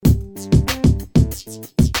Video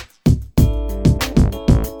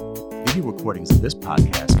recordings of this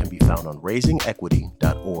podcast can be found on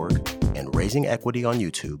raisingequity.org and Raising Equity on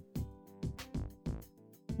YouTube.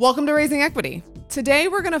 Welcome to Raising Equity. Today,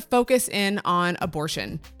 we're going to focus in on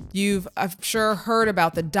abortion. You've, I'm sure, heard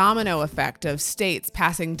about the domino effect of states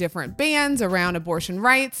passing different bans around abortion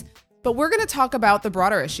rights, but we're going to talk about the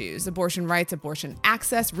broader issues: abortion rights, abortion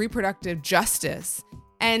access, reproductive justice.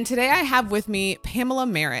 And today I have with me Pamela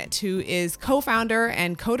Merritt, who is co-founder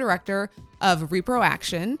and co-director of Repro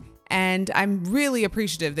Action. And I'm really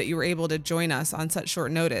appreciative that you were able to join us on such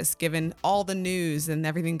short notice, given all the news and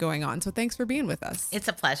everything going on. So thanks for being with us. It's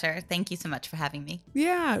a pleasure. Thank you so much for having me.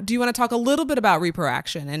 Yeah. Do you want to talk a little bit about Repro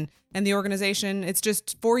Action and the organization? It's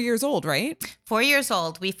just 4 years old, right? 4 years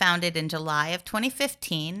old. We founded in July of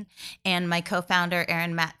 2015. And my co-founder,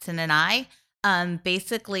 Erin Matson, and I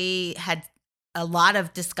basically had a lot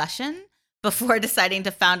of discussion before deciding to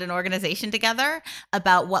found an organization together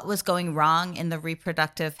about what was going wrong in the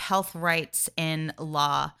reproductive health rights and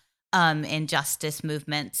law and justice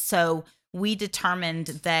movements. So we determined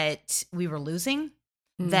that we were losing,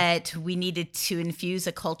 that we needed to infuse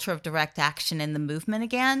a culture of direct action in the movement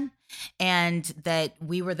again, and that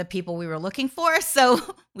we were the people we were looking for. So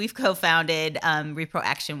we've co-founded Repro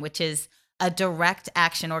Action, which is a direct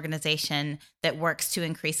action organization that works to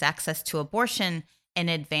increase access to abortion and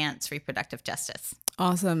advance reproductive justice.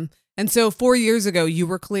 Awesome. And so 4 years ago, you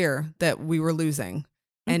were clear that we were losing.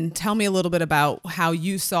 And tell me a little bit about how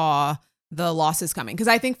you saw the losses coming. Because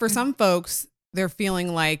I think for some folks, they're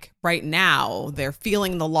feeling like right now, they're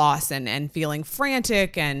feeling the loss and feeling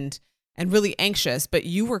frantic and really anxious. But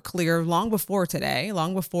you were clear long before today,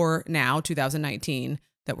 long before now, 2019,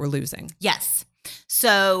 that we're losing. Yes.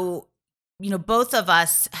 So both of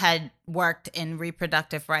us had worked in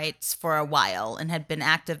reproductive rights for a while and had been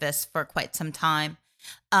activists for quite some time.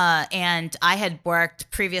 And I had worked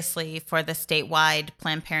previously for the statewide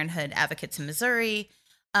Planned Parenthood advocates in Missouri.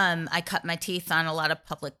 I cut my teeth on a lot of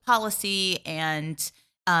public policy and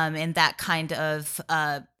that kind of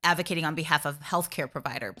advocating on behalf of healthcare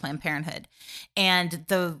provider, Planned Parenthood. And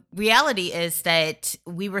the reality is that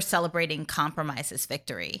we were celebrating compromise as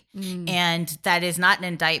victory. And that is not an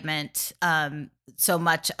indictment so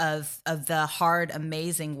much of the hard,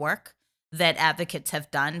 amazing work that advocates have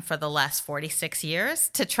done for the last 46 years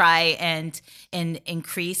to try and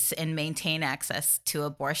increase and maintain access to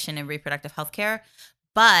abortion and reproductive health care.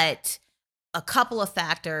 But a couple of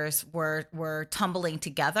factors were tumbling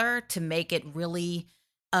together to make it really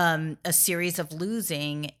a series of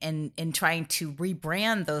losing and trying to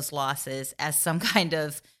rebrand those losses as some kind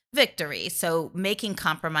of victory. So making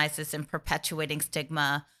compromises and perpetuating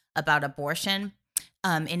stigma about abortion.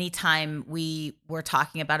 Anytime we were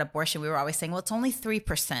talking about abortion, we were always saying, well, it's only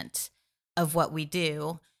 3% of what we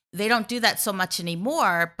do. They don't do that so much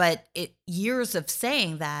anymore, but years of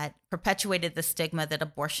saying that perpetuated the stigma that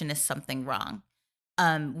abortion is something wrong.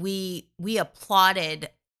 We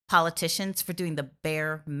applauded politicians for doing the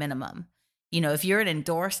bare minimum. If you're an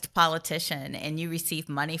endorsed politician and you receive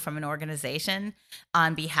money from an organization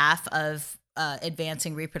on behalf of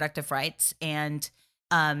advancing reproductive rights and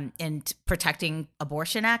protecting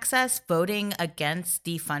abortion access, voting against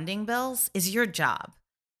defunding bills is your job.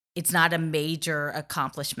 It's not a major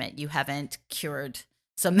accomplishment. You haven't cured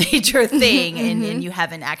some major thing and you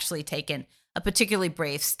haven't actually taken a particularly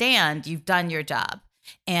brave stand. You've done your job,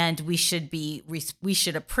 and we should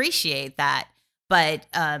appreciate that. But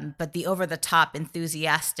the over the top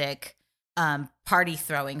enthusiastic party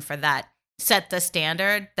throwing for that set the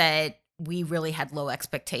standard that we really had low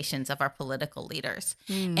expectations of our political leaders.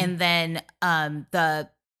 And then the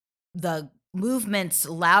movement's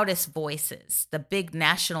loudest voices, the big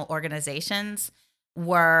national organizations,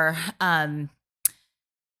 were, to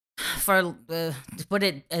put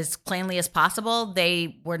it as plainly as possible,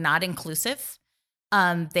 they were not inclusive.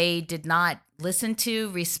 They did not listen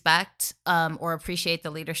to, respect, or appreciate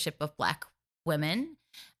the leadership of Black women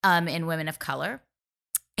and women of color.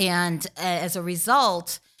 And as a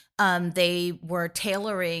result, they were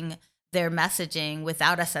tailoring their messaging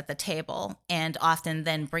without us at the table, and often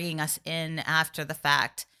then bringing us in after the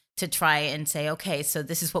fact to try and say, okay, so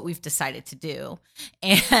this is what we've decided to do.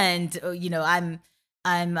 And,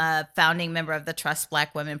 I'm a founding member of the Trust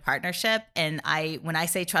Black Women Partnership. And when I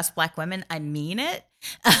say trust Black women, I mean it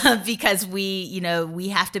because we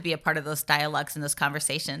have to be a part of those dialogues and those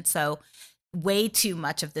conversations. So way too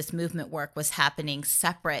much of this movement work was happening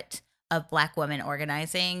separate of Black women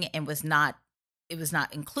organizing and was not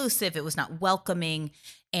inclusive. It was not welcoming.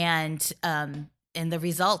 And the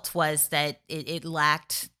result was that it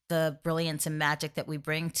lacked the brilliance and magic that we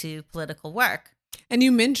bring to political work. And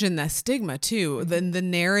you mentioned the stigma too, the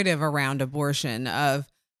narrative around abortion of,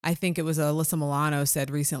 I think it was Alyssa Milano said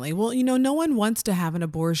recently, well, no one wants to have an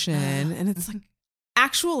abortion. And it's like,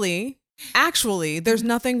 actually, there's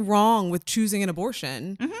nothing wrong with choosing an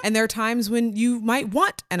abortion. And there are times when you might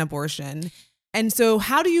want an abortion. And so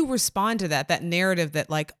how do you respond to that narrative that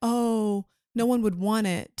like, oh, no one would want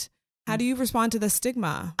it? How do you respond to the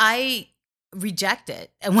stigma? I reject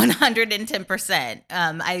it 110%.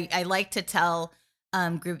 I like to tell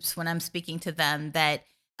groups when I'm speaking to them that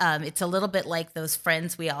it's a little bit like those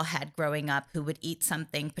friends we all had growing up who would eat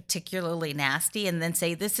something particularly nasty and then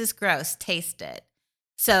say, this is gross, taste it.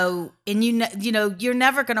 So, and you're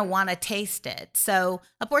never going to want to taste it. So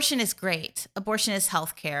abortion is great. Abortion is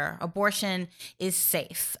healthcare. Abortion is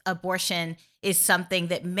safe. Abortion is something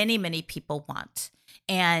that many, many people want.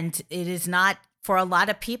 And it is not, for a lot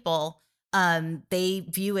of people, they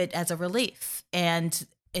view it as a relief. And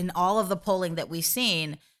in all of the polling that we've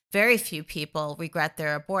seen, very few people regret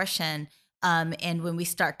their abortion. And when we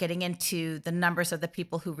start getting into the numbers of the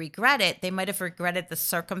people who regret it, they might have regretted the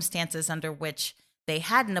circumstances under which they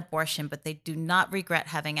had an abortion, but they do not regret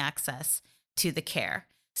having access to the care.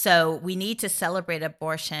 So we need to celebrate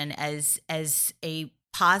abortion as a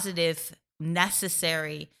positive,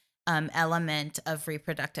 necessary element of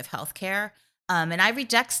reproductive health care. And I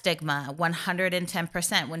reject stigma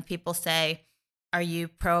 110% when people say, are you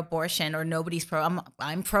pro-abortion or nobody's pro?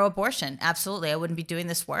 I'm pro-abortion. Absolutely. I wouldn't be doing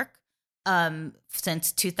this work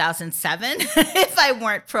since 2007 if I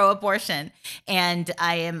weren't pro-abortion. And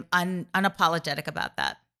I am unapologetic about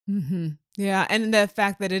that. Mm-hmm. Yeah. And the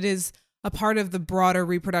fact that it is a part of the broader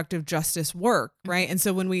reproductive justice work, right? And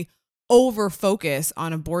so when we over-focus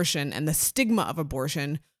on abortion and the stigma of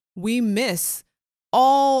abortion, we miss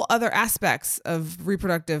all other aspects of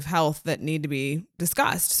reproductive health that need to be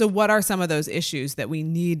discussed. So what are some of those issues that we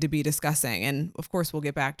need to be discussing? And of course, we'll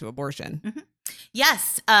get back to abortion. Mm-hmm.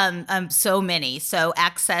 Yes, so many. So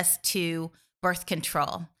access to birth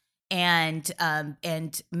control and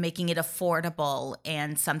making it affordable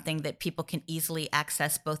and something that people can easily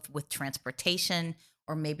access both with transportation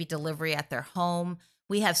or maybe delivery at their home.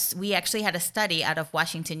 We actually had a study out of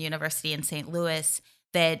Washington University in St. Louis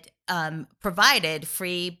that provided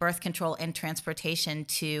free birth control and transportation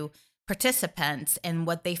to participants. And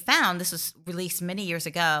what they found, this was released many years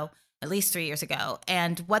ago, at least 3 years ago.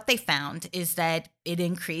 And what they found is that it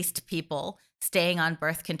increased people staying on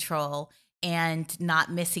birth control and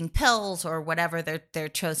not missing pills or whatever their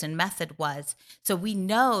chosen method was. So we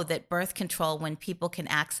know that birth control, when people can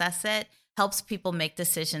access it, helps people make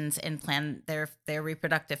decisions and plan their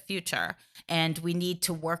reproductive future. And we need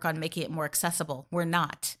to work on making it more accessible. We're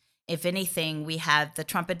not. If anything, we have the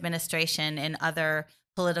Trump administration and other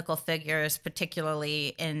political figures,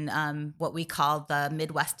 particularly in what we call the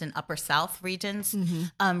Midwest and Upper South regions,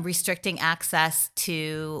 restricting access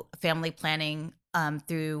to family planning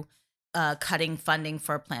through cutting funding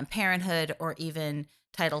for Planned Parenthood or even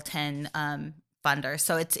Title X funders.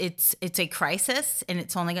 So it's a crisis, and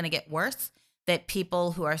it's only going to get worse. That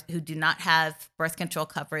people who do not have birth control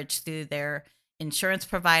coverage through their insurance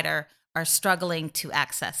provider are struggling to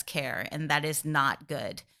access care, and that is not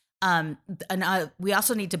good. We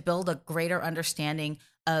also need to build a greater understanding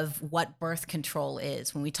of what birth control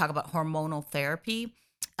is. When we talk about hormonal therapy,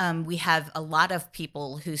 we have a lot of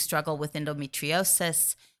people who struggle with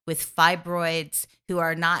endometriosis, with fibroids, who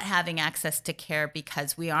are not having access to care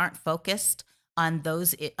because we aren't focused on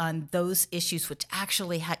those issues, which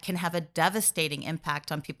actually can have a devastating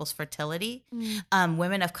impact on people's fertility.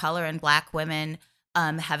 Women of color and Black women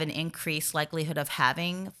have an increased likelihood of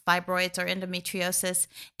having fibroids or endometriosis,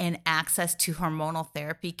 and access to hormonal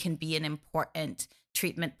therapy can be an important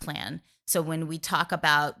treatment plan. So when we talk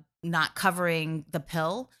about not covering the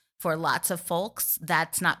pill for lots of folks,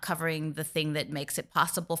 that's not covering the thing that makes it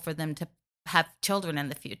possible for them to have children in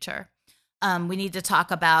the future. We need to talk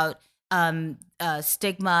about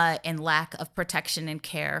stigma and lack of protection and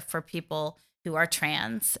care for people who are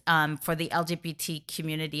trans, for the LGBT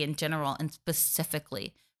community in general, and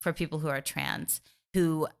specifically for people who are trans,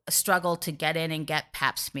 who struggle to get in and get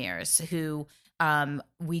pap smears, who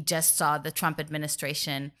we just saw the Trump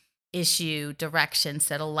administration issue directions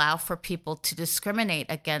that allow for people to discriminate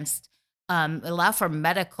against, allow for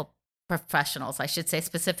medical professionals, I should say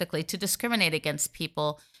specifically, to discriminate against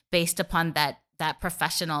people based upon that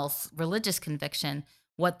professional's religious conviction.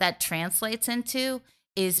 What that translates into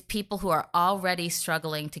is people who are already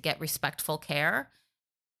struggling to get respectful care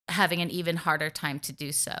having an even harder time to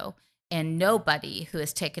do so. And nobody who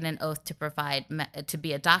has taken an oath to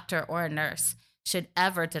be a doctor or a nurse should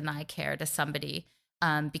ever deny care to somebody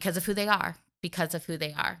because of who they are. because of who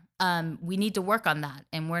they are. We need to work on that.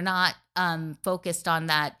 And we're not focused on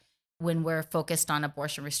that when we're focused on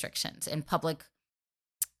abortion restrictions and public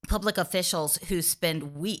officials who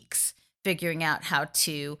spend weeks figuring out how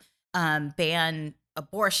to ban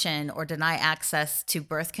abortion or deny access to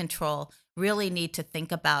birth control really need to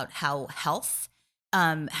think about how health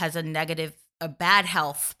has a bad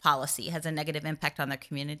health policy has a negative impact on their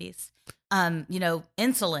communities.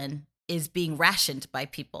 Insulin is being rationed by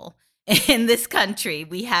people in this country.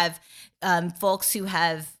 We have folks who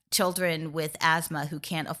have children with asthma who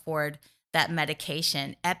can't afford that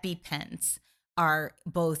medication. EpiPens are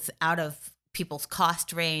both out of people's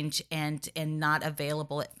cost range and not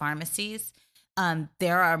available at pharmacies.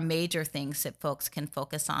 There are major things that folks can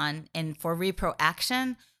focus on. And for Repro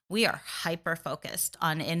Action, we are hyper-focused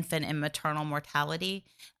on infant and maternal mortality.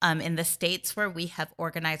 In the states where we have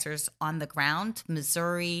organizers on the ground,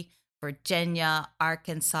 Missouri, Virginia,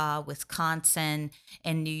 Arkansas, Wisconsin,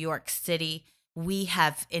 and New York City, we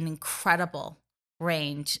have an incredible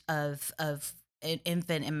range of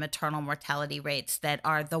infant and maternal mortality rates that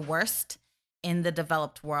are the worst in the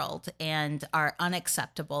developed world and are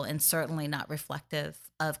unacceptable and certainly not reflective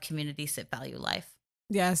of communities that value life.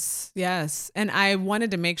 Yes, yes. And I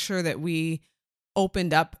wanted to make sure that we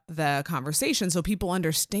opened up the conversation so people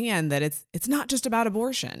understand that it's not just about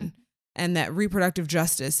abortion and that reproductive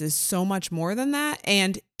justice is so much more than that.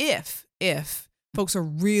 And if folks are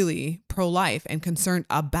really pro-life and concerned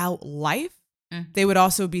about life, they would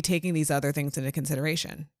also be taking these other things into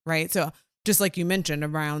consideration, right? So just like you mentioned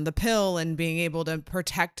around the pill and being able to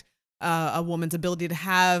protect a woman's ability to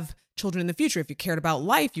have children in the future. If you cared about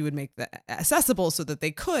life, you would make that accessible so that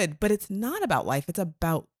they could, but it's not about life. It's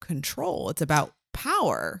about control. It's about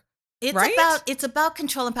power. It's about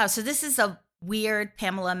control and power. So this is a weird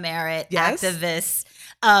Pamela Merritt activist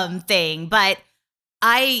thing, but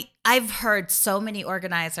I've heard so many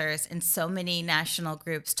organizers and so many national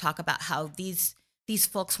groups talk about how these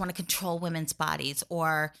folks want to control women's bodies,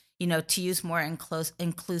 or to use more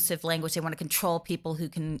inclusive language, they want to control people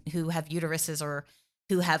who have uteruses or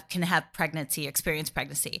who can have pregnancy, experience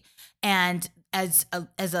pregnancy. And as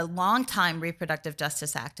a longtime reproductive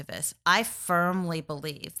justice activist, I firmly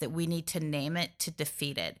believe that we need to name it to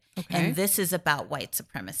defeat it. Okay. And this is about white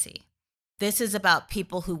supremacy. This is about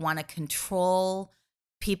people who want to control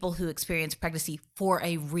people who experience pregnancy for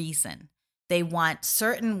a reason. They want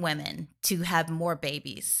certain women to have more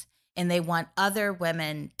babies, and they want other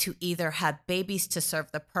women to either have babies to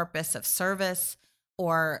serve the purpose of service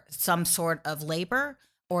or some sort of labor,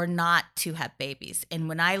 or not to have babies. And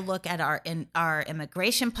when I look at our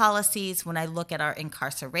immigration policies, when I look at our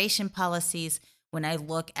incarceration policies, when I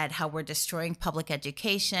look at how we're destroying public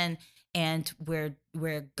education and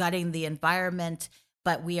we're gutting the environment,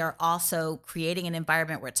 but we are also creating an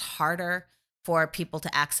environment where it's harder for people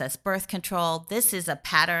to access birth control. This is a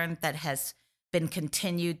pattern that has been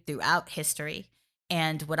continued throughout history.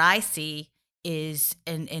 And what I see is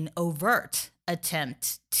an overt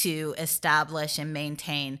attempt to establish and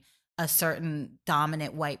maintain a certain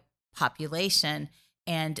dominant white population.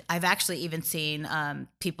 And I've actually even seen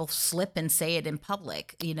people slip and say it in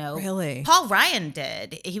public. Really? Paul Ryan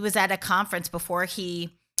did. He was at a conference before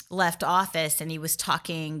he left office, and he was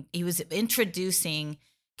introducing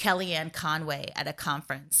Kellyanne Conway at a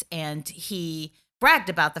conference, and he bragged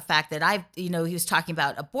about the fact that he was talking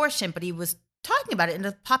about abortion, but he was talking about it in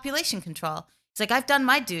the population control. It's like, I've done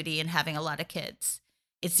my duty in having a lot of kids.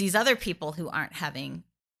 It's these other people who aren't having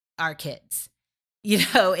our kids,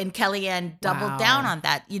 and Kellyanne doubled down on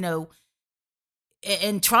that,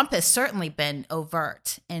 and Trump has certainly been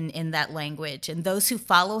overt in that language. And those who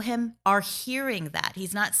follow him are hearing that.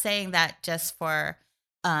 He's not saying that just for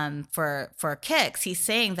kicks. He's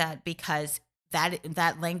saying that because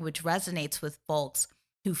that language resonates with folks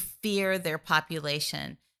who fear their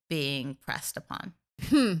population being pressed upon.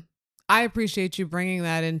 I appreciate you bringing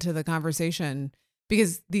that into the conversation,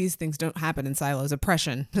 because these things don't happen in silos.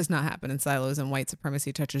 Oppression does not happen in silos, and white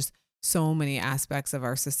supremacy touches so many aspects of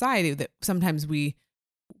our society that sometimes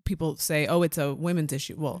people say, oh, it's a women's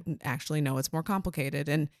issue. Well, actually, no, it's more complicated.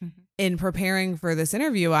 And in preparing for this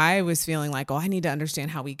interview, I was feeling like, I need to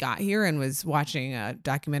understand how we got here, and was watching a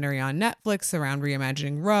documentary on Netflix around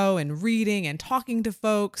reimagining Roe and reading and talking to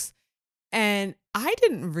folks. And I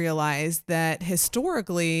didn't realize that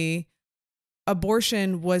historically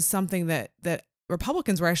abortion was something that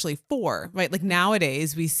Republicans were actually for, right? Like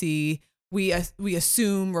nowadays we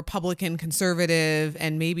assume Republican, conservative,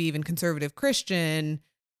 and maybe even conservative Christian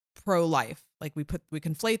pro-life. Like we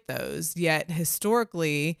conflate those. Yet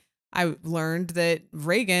historically, I learned that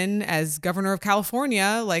Reagan, as governor of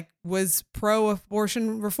California, like was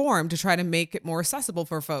pro-abortion reform to try to make it more accessible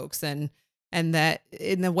for folks, and that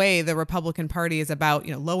in a way the Republican Party is about,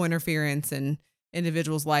 low interference and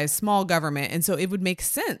individuals' lives, small government, and so it would make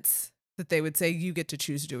sense that they would say you get to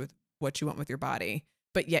choose to do with what you want with your body,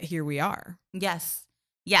 but yet here we are. Yes,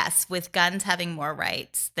 with guns having more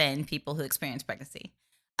rights than people who experience pregnancy.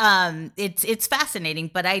 It's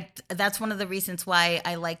fascinating, but that's one of the reasons why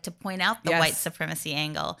I like to point out the white supremacy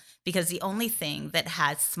angle, because the only thing that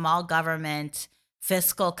has small government,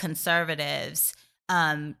 fiscal conservatives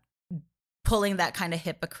pulling that kind of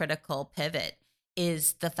hypocritical pivot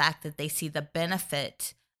is the fact that they see the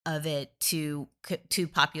benefit of it to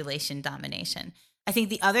population domination. I think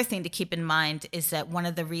the other thing to keep in mind is that one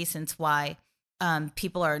of the reasons why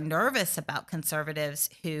people are nervous about conservatives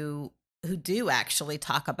who do actually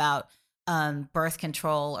talk about birth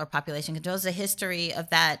control or population control is a history of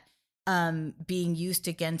that being used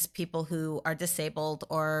against people who are disabled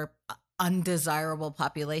or undesirable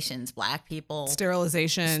populations, Black people.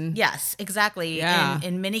 Sterilization. Yes, exactly. Yeah.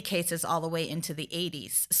 In many cases, all the way into the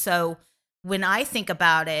 80s. So when I think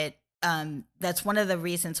about it, that's one of the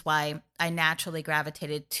reasons why I naturally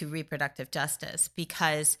gravitated to reproductive justice,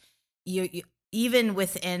 because you even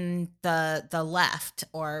within the left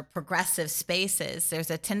or progressive spaces, there's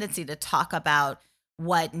a tendency to talk about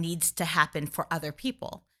what needs to happen for other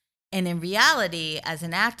people. And in reality, as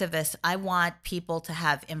an activist, I want people to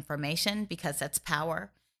have information because that's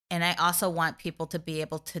power. And I also want people to be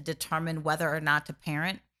able to determine whether or not to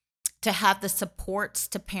parent, to have the supports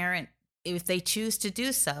to parent if they choose to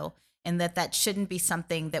do so, and that shouldn't be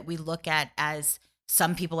something that we look at as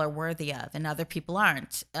some people are worthy of and other people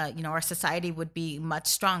aren't. Our society would be much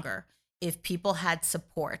stronger if people had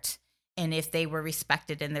support and if they were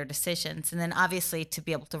respected in their decisions. And then obviously to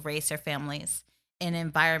be able to raise their families in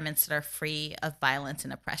environments that are free of violence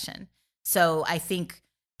and oppression. So I think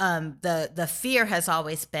the fear has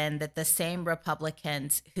always been that the same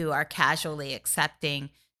Republicans who are casually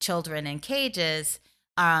accepting children in cages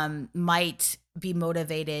might be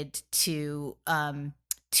motivated to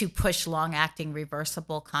push long-acting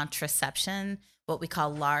reversible contraception, what we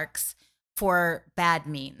call LARCs, for bad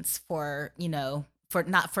means, for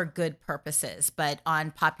not for good purposes, but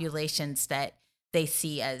on populations that they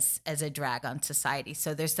see as a drag on society.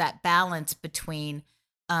 So there's that balance between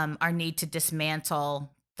our need to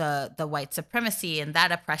dismantle the white supremacy and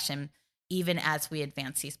that oppression, even as we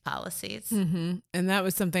advance these policies. Mm-hmm. And that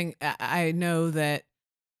was something I know that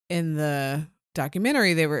in the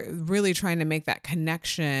documentary, they were really trying to make that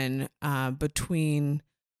connection between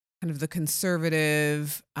kind of the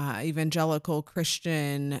conservative, evangelical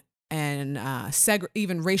Christian, and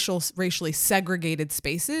even racially segregated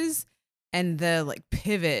spaces, and the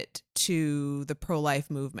pivot to the pro-life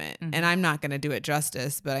movement. Mm-hmm. And I'm not going to do it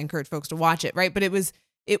justice, but I encourage folks to watch it. Right, but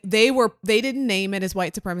they didn't name it as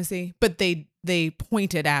white supremacy, but they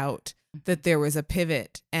pointed out that there was a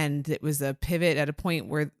pivot, and it was a pivot at a point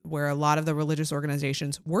where a lot of the religious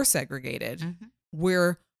organizations were segregated,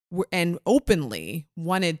 mm-hmm. and openly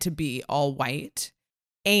wanted to be all white,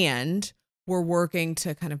 and were working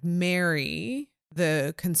to kind of marry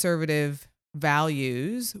the conservative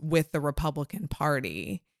values with the Republican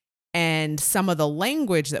Party. And some of the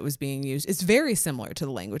language that was being used is very similar to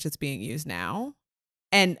the language that's being used now.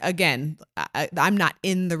 And again, I'm not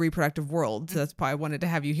in the reproductive world, so that's why I wanted to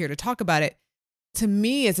have you here to talk about it. To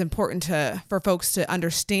me, it's important for folks to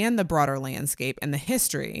understand the broader landscape and the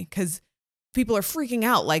history, because people are freaking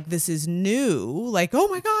out like this is new, like, oh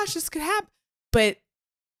my gosh, this could happen. But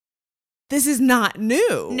this is not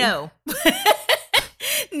new. No.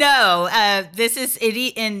 No, this is it.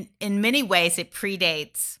 In many ways, it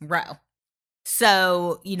predates Roe.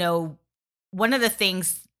 So, one of the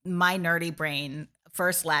things my nerdy brain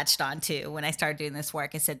first latched onto when I started doing this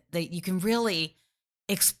work is that you can really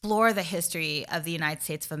explore the history of the United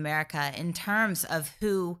States of America in terms of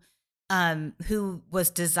who was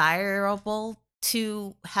desirable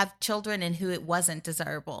to have children and who it wasn't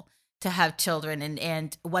desirable to have children,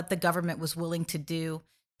 and what the government was willing to do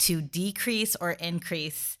to decrease or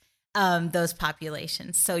increase those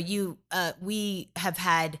populations. So we have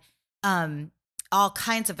had all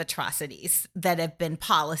kinds of atrocities that have been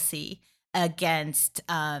policy against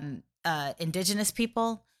indigenous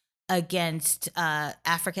people, against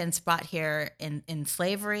Africans brought here in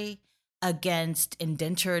slavery, against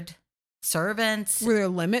indentured servants. Were there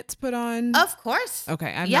limits put on? Of course.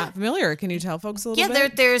 Okay, I'm not familiar. Can you tell folks a little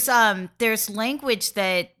bit? There's language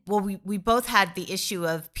that, we both had the issue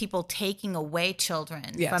of people taking away children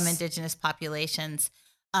from indigenous populations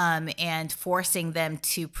and forcing them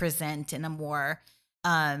to present in a more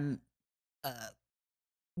um,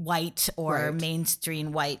 white or Right.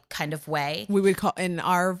 mainstream white kind of way. We would call in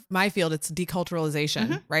my field, it's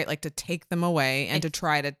deculturalization, right? Like to take them away and to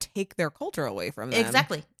try to take their culture away from them.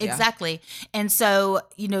 Exactly. Yeah. Exactly. And so,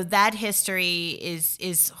 that history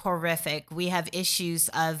is horrific. We have issues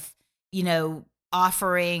of,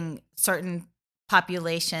 offering certain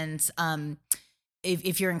populations,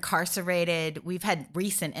 if you're incarcerated, we've had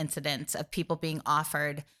recent incidents of people being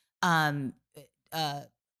offered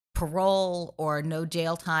parole or no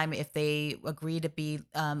jail time if they agree to be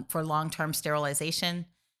for long-term sterilization.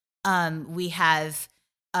 We have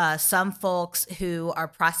some folks who are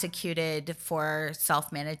prosecuted for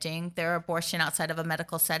self-managing their abortion outside of a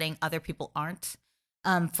medical setting. Other people aren't,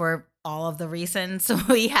 for all of the reasons. So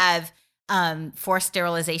we have forced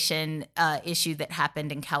sterilization issue that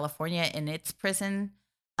happened in California in its prisons.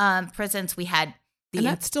 We had and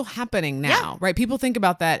that's still happening now, right? People think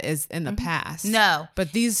about that as in the past. No.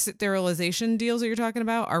 But these sterilization deals that you're talking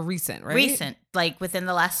about are recent, right? Recent, like within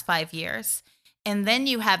the last 5 years. And then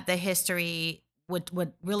you have the history.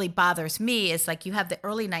 What really bothers me is like you have the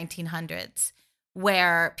early 1900s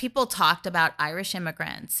where people talked about Irish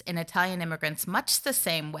immigrants and Italian immigrants much the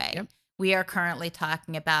same way. Yep. We are currently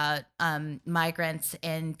talking about migrants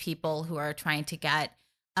and people who are trying to get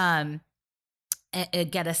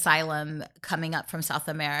asylum coming up from South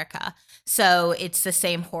America. So it's the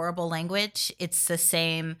same horrible language. It's the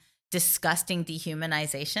same disgusting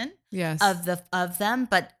dehumanization of them.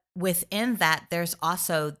 But within that, there's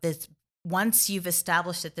also this, once you've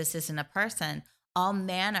established that this isn't a person, all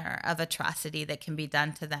manner of atrocity that can be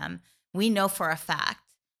done to them. We know for a fact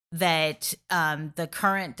that the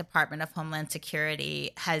current Department of Homeland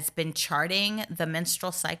Security has been charting the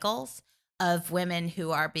menstrual cycles of women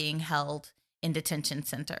who are being held in detention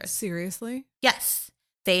centers. Seriously? Yes.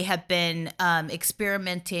 They have been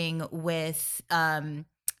experimenting with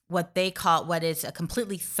what is a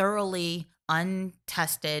completely thoroughly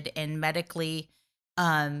untested and medically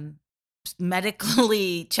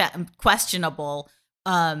questionable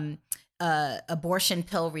abortion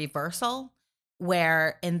pill reversal,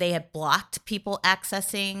 and they have blocked people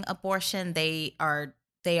accessing abortion. They are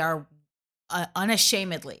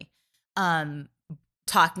unashamedly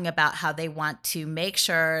talking about how they want to make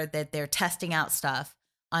sure that they're testing out stuff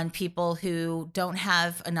on people who don't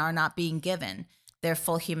have and are not being given their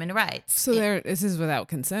full human rights. So this is without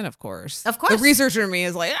consent, of course. Of course. The researcher in me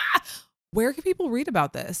is like, where can people read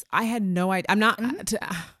about this? I had no idea. I'm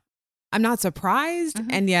not surprised,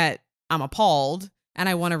 and yet I'm appalled, and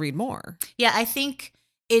I want to read more. Yeah, I think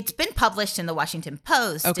it's been published in the Washington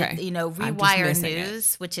Post. Okay. Rewire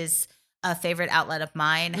News, which is a favorite outlet of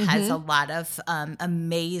mine, has a lot of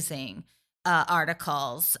amazing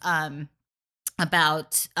articles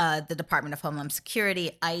about the Department of Homeland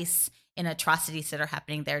Security, ICE, and atrocities that are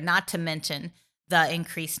happening there, not to mention the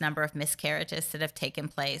increased number of miscarriages that have taken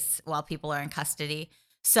place while people are in custody.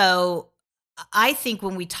 So I think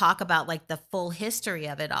when we talk about like the full history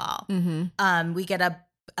of it all, we get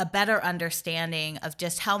a better understanding of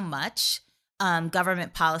just how much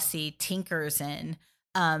government policy tinkers in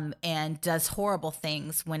and does horrible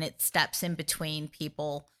things when it steps in between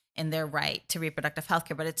people and their right to reproductive health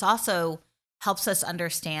care. But it's also helps us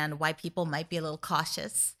understand why people might be a little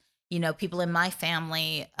cautious. People in my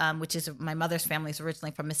family, which is my mother's family is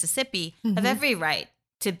originally from Mississippi, have every right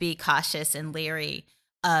to be cautious and leery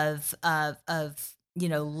of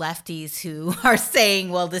lefties who are saying,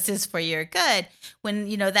 well, this is for your good, when,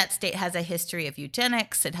 that state has a history of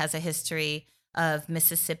eugenics. It has a history of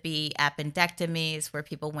Mississippi appendectomies where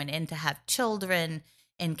people went in to have children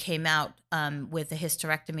and came out with a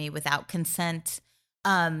hysterectomy without consent.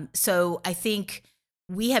 So I think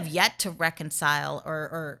we have yet to reconcile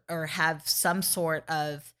or have some sort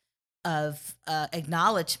of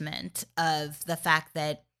acknowledgement of the fact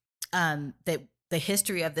that that the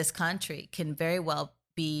history of this country can very well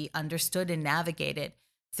be understood and navigated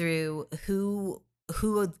through who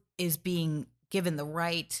is being given the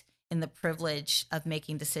right and the privilege of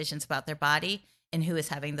making decisions about their body and who is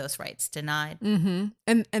having those rights denied. And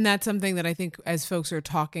that's something that I think as folks are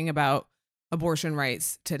talking about abortion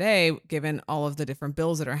rights today, given all of the different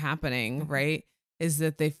bills that are happening, right, is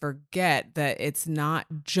that they forget that it's not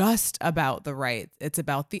just about the rights, it's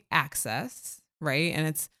about the access, right? And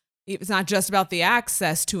it's not just about the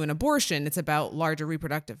access to an abortion, it's about larger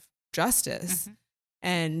reproductive justice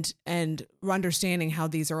and understanding how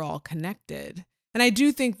these are all connected. And I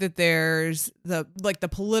do think that there's the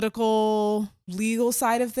political legal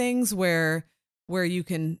side of things where you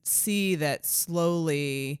can see that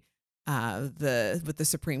slowly with the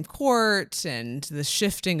Supreme Court and the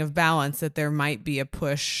shifting of balance, that there might be a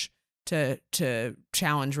push to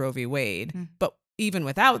challenge Roe v. Wade. Mm. But even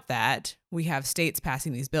without that, we have states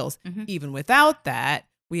passing these bills. Mhm. Even without that,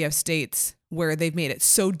 we have states where they've made it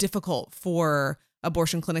so difficult for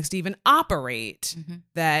abortion clinics to even operate Mhm.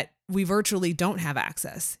 that we virtually don't have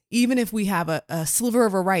access. Even if we have a sliver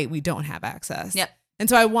of a right, we don't have access. Yep. And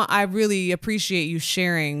so I really appreciate you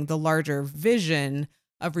sharing the larger vision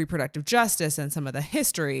of reproductive justice and some of the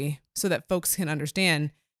history so that folks can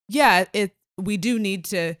understand, we do need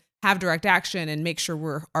to have direct action and make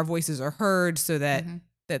sure our voices are heard so that Mhm.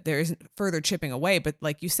 that there isn't further chipping away. But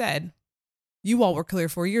like you said, you all were clear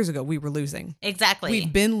 4 years ago, we were losing. Exactly.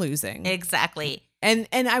 We've been losing. Exactly. And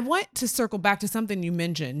I want to circle back to something you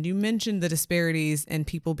mentioned. You mentioned the disparities in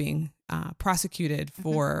people being prosecuted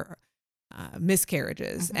for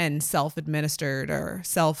miscarriages and self-administered or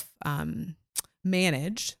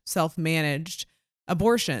self-managed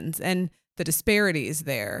abortions and the disparities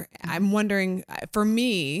there. I'm wondering, for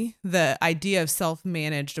me, the idea of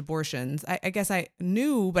self-managed abortions, I guess I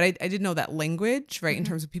knew, but I didn't know that language, right? In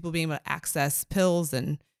terms of people being able to access pills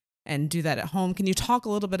and do that at home. Can you talk a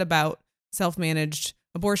little bit about self-managed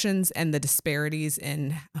abortions and the disparities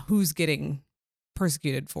in who's getting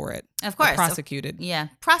persecuted for it? Of course. Or prosecuted. Yeah.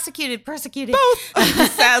 Persecuted. Both,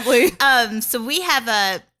 sadly. So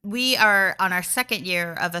we are on our second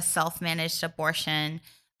year of a self-managed abortion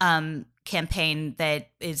campaign that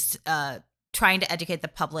is trying to educate the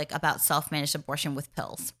public about self-managed abortion with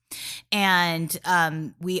pills. And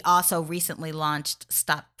we also recently launched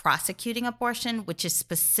Stop Prosecuting Abortion, which is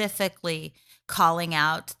specifically calling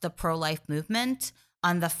out the pro-life movement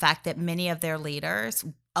on the fact that many of their leaders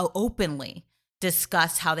openly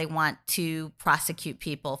discuss how they want to prosecute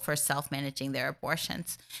people for self-managing their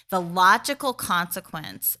abortions. The logical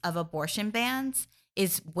consequence of abortion bans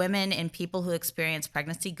is women and people who experience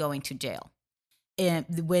pregnancy going to jail. And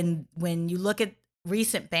when you look at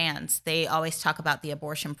recent bans, they always talk about the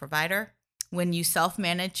abortion provider. When you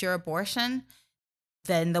self-manage your abortion,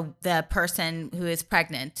 then the person who is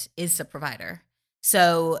pregnant is the provider.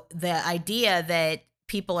 So the idea that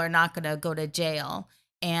people are not going to go to jail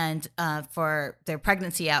and for their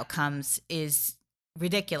pregnancy outcomes is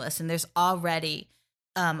ridiculous. And there's already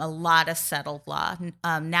a lot of settled law,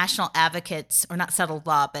 national advocates, or not settled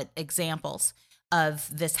law, but examples of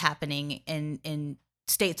this happening in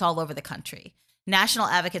states all over the country. National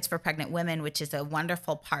Advocates for Pregnant Women, which is a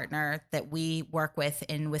wonderful partner that we work with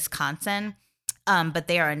in Wisconsin, but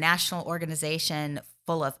they are a national organization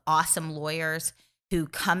full of awesome lawyers who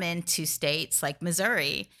come into states like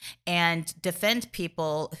Missouri and defend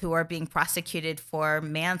people who are being prosecuted for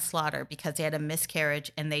manslaughter because they had a miscarriage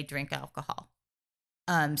and they drink alcohol.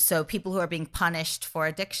 So people who are being punished for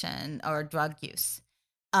addiction or drug use.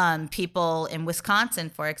 People in Wisconsin,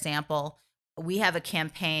 for example, we have a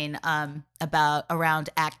campaign around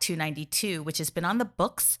Act 292, which has been on the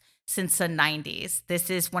books since the 90s. This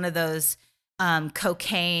is one of those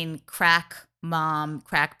cocaine, crack mom,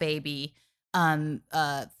 crack baby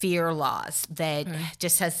fear laws that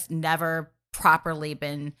just has never properly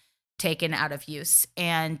been taken out of use.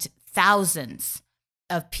 And thousands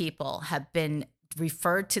of people have been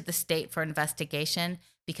referred to the state for investigation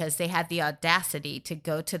because they had the audacity to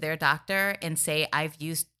go to their doctor and say, I've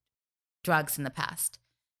used drugs in the past.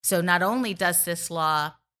 So not only does this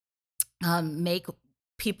law make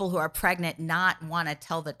people who are pregnant not want to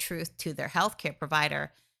tell the truth to their healthcare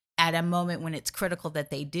provider at a moment when it's critical that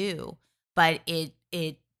they do, but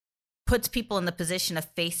it puts people in the position of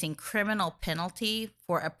facing criminal penalty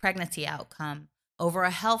for a pregnancy outcome over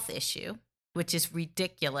a health issue, which is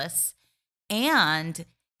ridiculous. And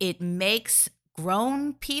it makes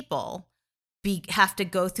grown people have to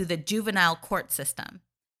go through the juvenile court system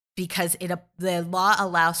because the law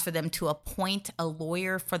allows for them to appoint a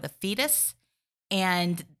lawyer for the fetus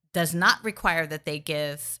and does not require that they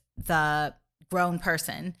give the grown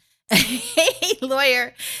person a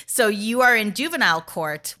lawyer. So you are in juvenile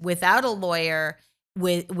court without a lawyer,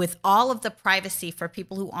 with all of the privacy. For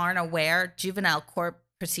people who aren't aware, juvenile court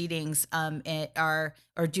proceedings or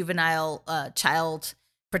juvenile child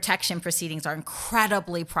protection proceedings are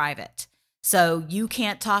incredibly private. So you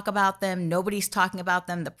can't talk about them. Nobody's talking about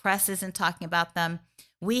them. The press isn't talking about them.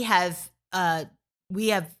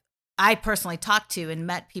 I personally talked to and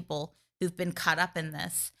met people who've been caught up in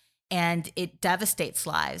this, and it devastates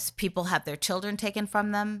lives. People have their children taken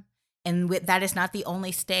from them. And that is not the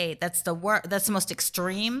only state. That's the most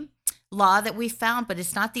extreme law that we found, but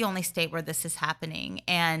it's not the only state where this is happening.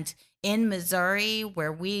 And in Missouri,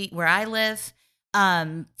 where I live,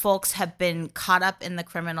 folks have been caught up in the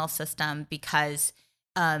criminal system because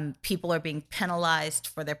people are being penalized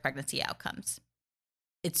for their pregnancy outcomes.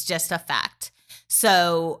 It's just a fact.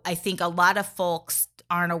 So I think a lot of folks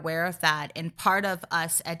aren't aware of that. And part of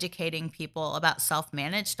us educating people about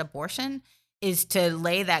self-managed abortion is to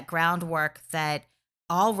lay that groundwork that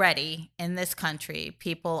already in this country,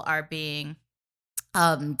 people are being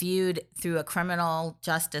viewed through a criminal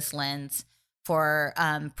justice lens for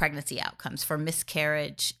pregnancy outcomes, for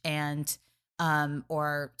miscarriage and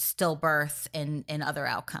or stillbirth and other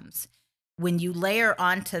outcomes. When you layer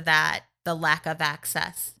onto that the lack of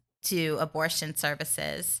access to abortion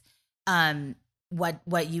services,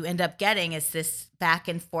 what you end up getting is this back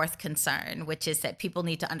and forth concern, which is that people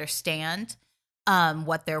need to understand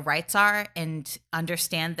what their rights are and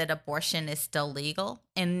understand that abortion is still legal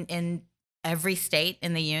in every state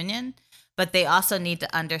in the union. But they also need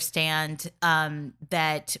to understand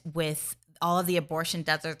that with all of the abortion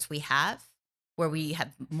deserts we have, where we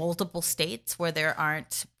have multiple states where there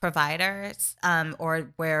aren't providers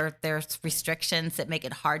or where there's restrictions that make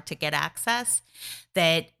it hard to get access,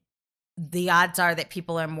 that the odds are that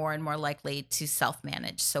people are more and more likely to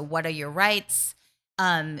self-manage. So what are your rights?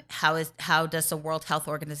 How does the World Health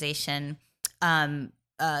Organization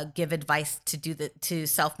give advice to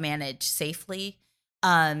self-manage safely?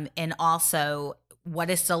 And also, what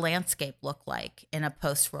does the landscape look like in a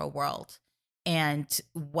post-Roe world? And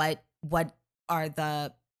what are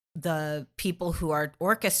the people who are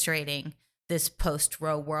orchestrating this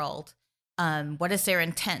post-Roe world? What is their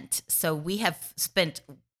intent? So we have spent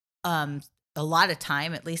a lot of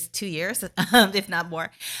time, at least 2 years, if not more,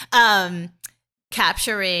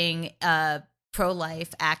 capturing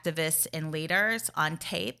pro-life activists and leaders on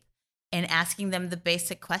tape and asking them the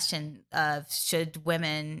basic question of, should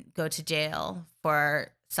women go to jail for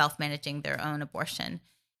self-managing their own abortion?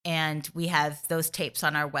 And we have those tapes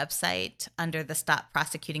on our website under the Stop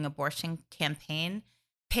Prosecuting Abortion campaign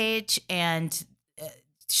page. And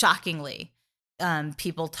shockingly,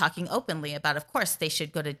 people talking openly about, of course, they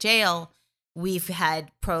should go to jail. We've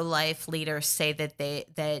had pro-life leaders say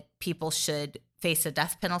that people should face a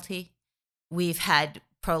death penalty. We've had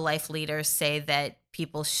pro-life leaders say that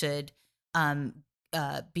people should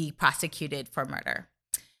be prosecuted for murder.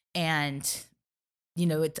 And,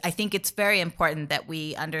 I think it's very important that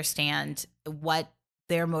we understand what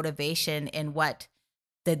their motivation and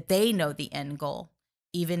that they know the end goal,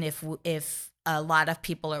 even if a lot of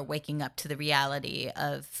people are waking up to the reality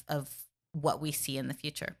of what we see in the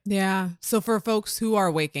future. Yeah. So for folks who are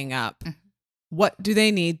waking up, what do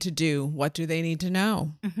they need to do? What do they need to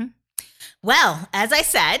know? Mm-hmm. Well, as I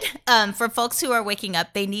said, for folks who are waking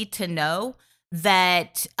up, they need to know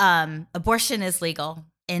that abortion is legal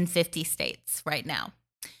in 50 states right now.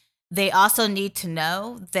 They also need to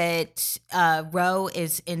know that Roe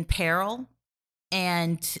is in peril,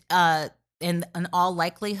 and in all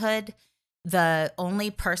likelihood, the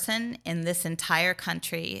only person in this entire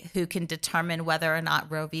country who can determine whether or not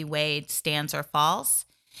Roe v. Wade stands or falls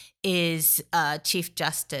is Chief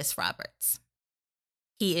Justice Roberts.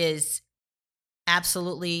 He is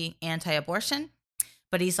absolutely anti-abortion,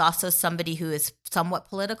 but he's also somebody who is somewhat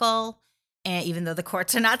political, and even though the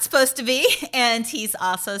courts are not supposed to be, and he's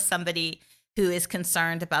also somebody who is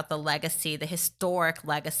concerned about the legacy, the historic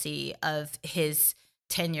legacy of his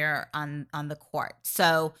tenure on the court.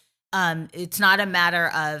 So it's not a matter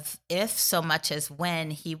of if so much as when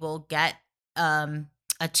he will get a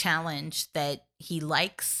challenge that he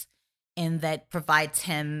likes and that provides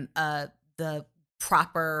him the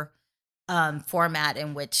proper format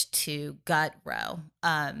in which to gut Roe.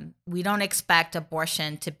 We don't expect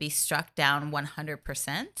abortion to be struck down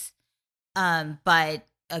 100%, but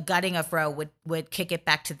a gutting of Roe would kick it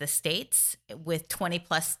back to the states, with 20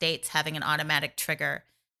 plus states having an automatic trigger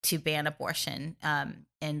to ban abortion,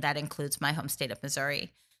 and that includes my home state of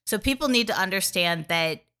Missouri. So people need to understand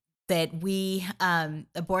that we,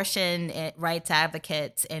 abortion rights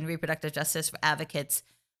advocates and reproductive justice advocates,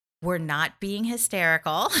 were not being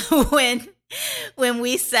hysterical when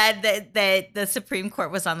we said that the Supreme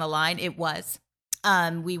Court was on the line. It was.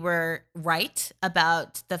 We were right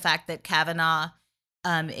about the fact that Kavanaugh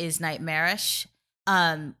is nightmarish.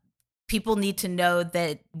 People need to know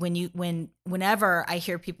that whenever I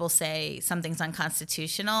hear people say something's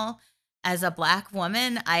unconstitutional, as a Black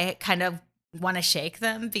woman, I kind of want to shake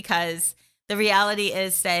them, because the reality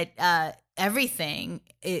is that everything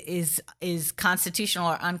is constitutional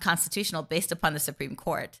or unconstitutional based upon the Supreme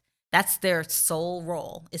Court. That's their sole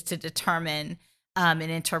role, is to determine and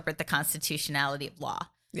interpret the constitutionality of law.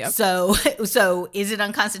 Yep. So is it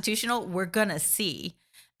unconstitutional? We're gonna see,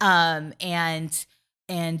 and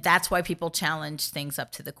that's why people challenge things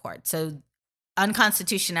up to the court. So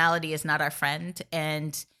unconstitutionality is not our friend,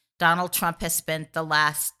 and Donald Trump has spent the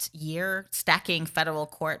last year stacking federal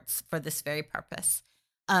courts for this very purpose.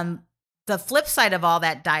 The flip side of all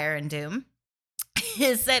that dire and doom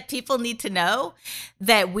is that people need to know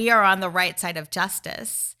that we are on the right side of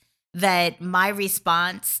justice, that my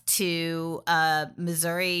response to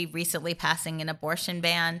Missouri recently passing an abortion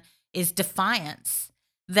ban is defiance,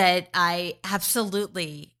 that I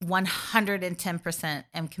absolutely 110%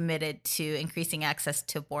 am committed to increasing access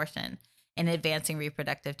to abortion and advancing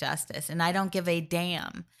reproductive justice. And I don't give a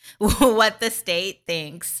damn what the state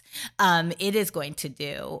thinks it is going to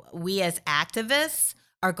do. We as activists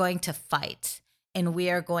are going to fight. And we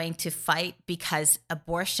are going to fight because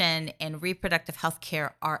abortion and reproductive health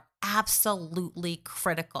care are absolutely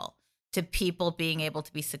critical to people being able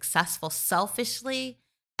to be successful. Selfishly,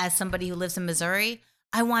 as somebody who lives in Missouri,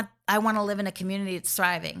 I want to live in a community that's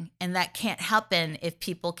thriving, and that can't happen if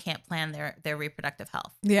people can't plan their reproductive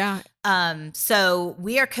health. Yeah. So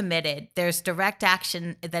we are committed. There's direct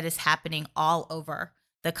action that is happening all over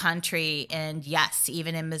the country, and yes,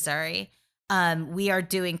 even in Missouri. We are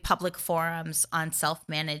doing public forums on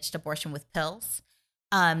self-managed abortion with pills.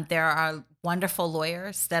 There are wonderful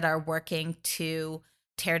lawyers that are working to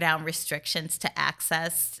tear down restrictions to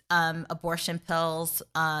access abortion pills,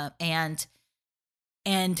 and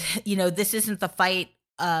this isn't the fight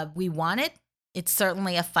we wanted. It's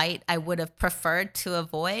certainly a fight I would have preferred to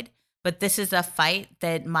avoid, but this is a fight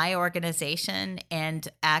that my organization and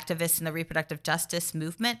activists in the reproductive justice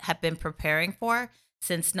movement have been preparing for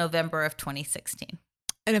since November of 2016.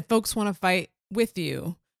 And if folks want to fight with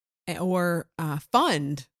you or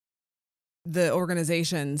fund the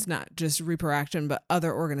organizations, not just ReproAction, but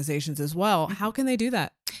other organizations as well, how can they do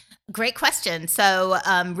that? Great question. So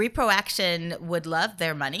ReproAction would love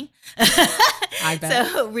their money. I bet.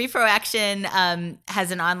 So ReproAction has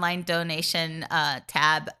an online donation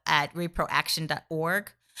tab at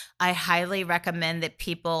reproaction.org. I highly recommend that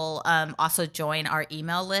people also join our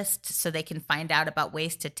email list so they can find out about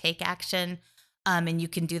ways to take action. And you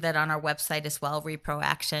can do that on our website as well,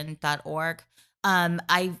 reproaction.org.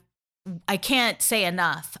 I can't say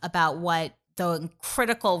enough about what the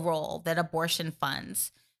critical role that abortion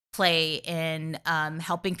funds play in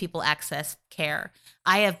helping people access care.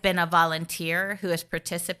 I have been a volunteer who has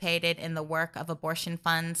participated in the work of abortion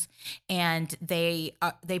funds, and they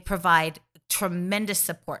provide tremendous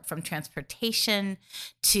support, from transportation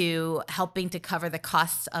to helping to cover the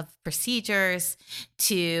costs of procedures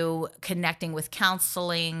to connecting with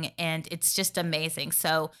counseling, and it's just amazing.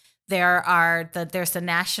 So there's a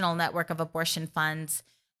national network of abortion funds.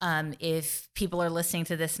 If people are listening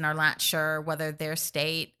to this and are not sure whether their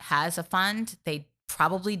state has a fund, they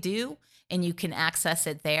probably do, and you can access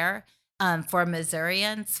it there. For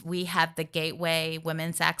Missourians, we have the Gateway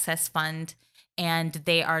Women's Access Fund, and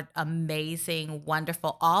they are amazing,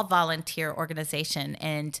 wonderful, all volunteer organization,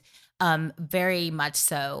 and very much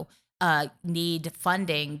so need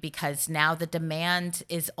funding because now the demand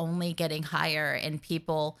is only getting higher, and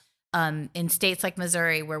people in states like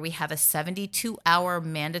Missouri, where we have a 72-hour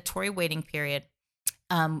mandatory waiting period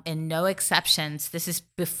and no exceptions, this is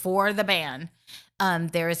before the ban,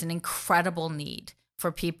 there is an incredible need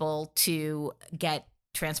for people to get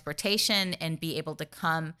transportation and be able to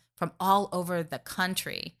come from all over the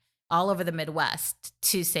country, all over the Midwest,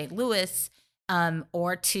 to St. Louis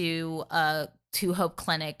or to Hope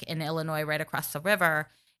Clinic in Illinois right across the river.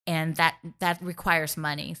 And that requires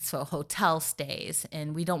money, so hotel stays,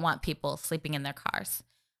 and we don't want people sleeping in their cars.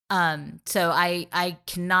 So I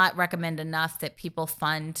cannot recommend enough that people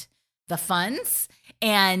fund the funds,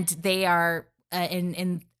 and they are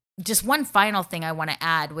in just one final thing I want to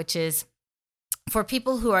add, which is for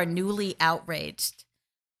people who are newly outraged,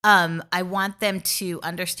 I want them to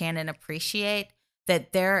understand and appreciate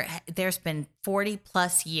that there's been 40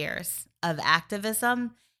 plus years of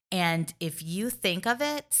activism. And if you think of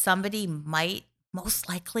it, somebody might most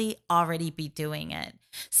likely already be doing it.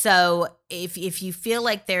 So if you feel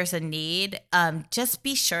like there's a need, just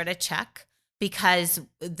be sure to check, because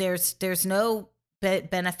there's no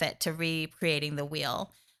benefit to recreating the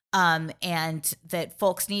wheel. And that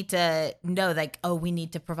folks need to know, like, oh, we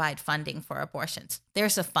need to provide funding for abortions.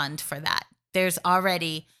 There's a fund for that. There's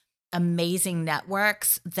already amazing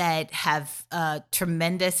networks that have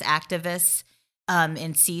tremendous activists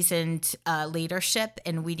and seasoned leadership,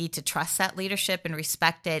 and we need to trust that leadership and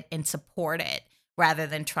respect it and support it rather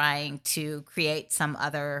than trying to create some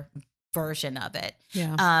other version of it.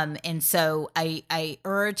 Yeah. And so I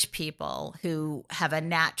urge people who have a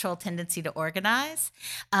natural tendency to organize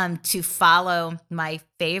to follow my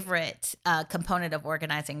favorite component of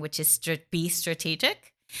organizing, which is be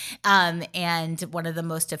strategic. And one of the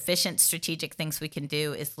most efficient strategic things we can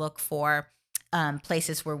do is look for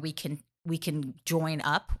places where we can join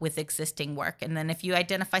up with existing work. And then if you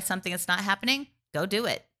identify something that's not happening, go do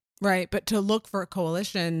it. Right. But to look for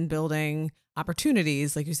coalition building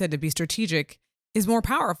opportunities, like you said, to be strategic is more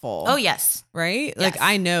powerful. Oh, yes. Right? Yes. Like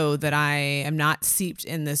I know that I am not seeped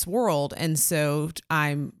in this world. And so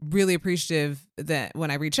I'm really appreciative that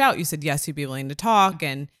when I reach out, you said, yes, you'd be willing to talk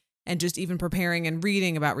and just even preparing and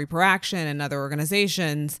reading about ReproAction and other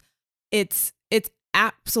organizations. It's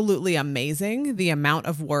absolutely amazing the amount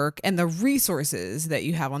of work and the resources that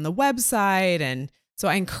you have on the website. And so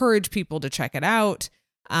I encourage people to check it out.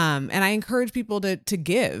 And I encourage people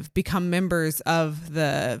to become members of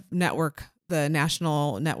the network, the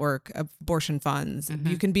National Network of Abortion Funds. Mm-hmm.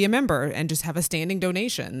 You can be a member and just have a standing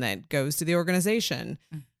donation that goes to the organization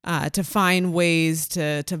to find ways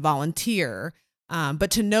to volunteer.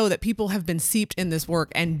 But to know that people have been seeped in this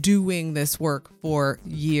work and doing this work for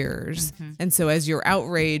years. Mm-hmm. And so as your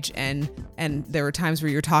outrage and there were times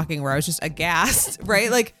where you're talking where I was just aghast, right?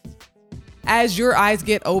 Like as your eyes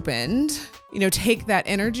get opened, take that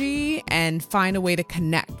energy and find a way to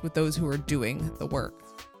connect with those who are doing the work.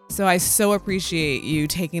 So I so appreciate you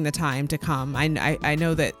taking the time to come. I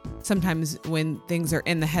know that sometimes when things are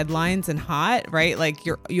in the headlines and hot, right? Like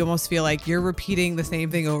you almost feel like you're repeating the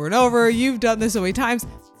same thing over and over. You've done this so many times.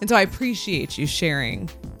 And so I appreciate you sharing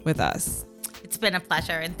with us. It's been a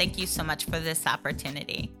pleasure. And thank you so much for this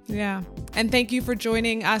opportunity. Yeah. And thank you for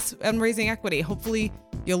joining us on Raising Equity. Hopefully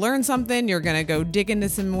you'll learn something. You're going to go dig into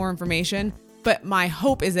some more information. But my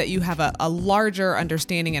hope is that you have a larger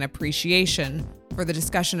understanding and appreciation for the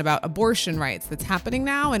discussion about abortion rights that's happening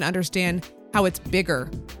now and understand how it's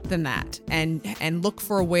bigger than that and look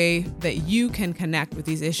for a way that you can connect with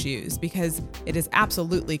these issues because it is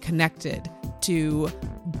absolutely connected to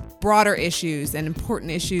broader issues and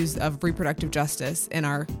important issues of reproductive justice in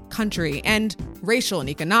our country and racial and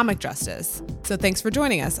economic justice. So thanks for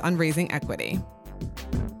joining us on Raising Equity.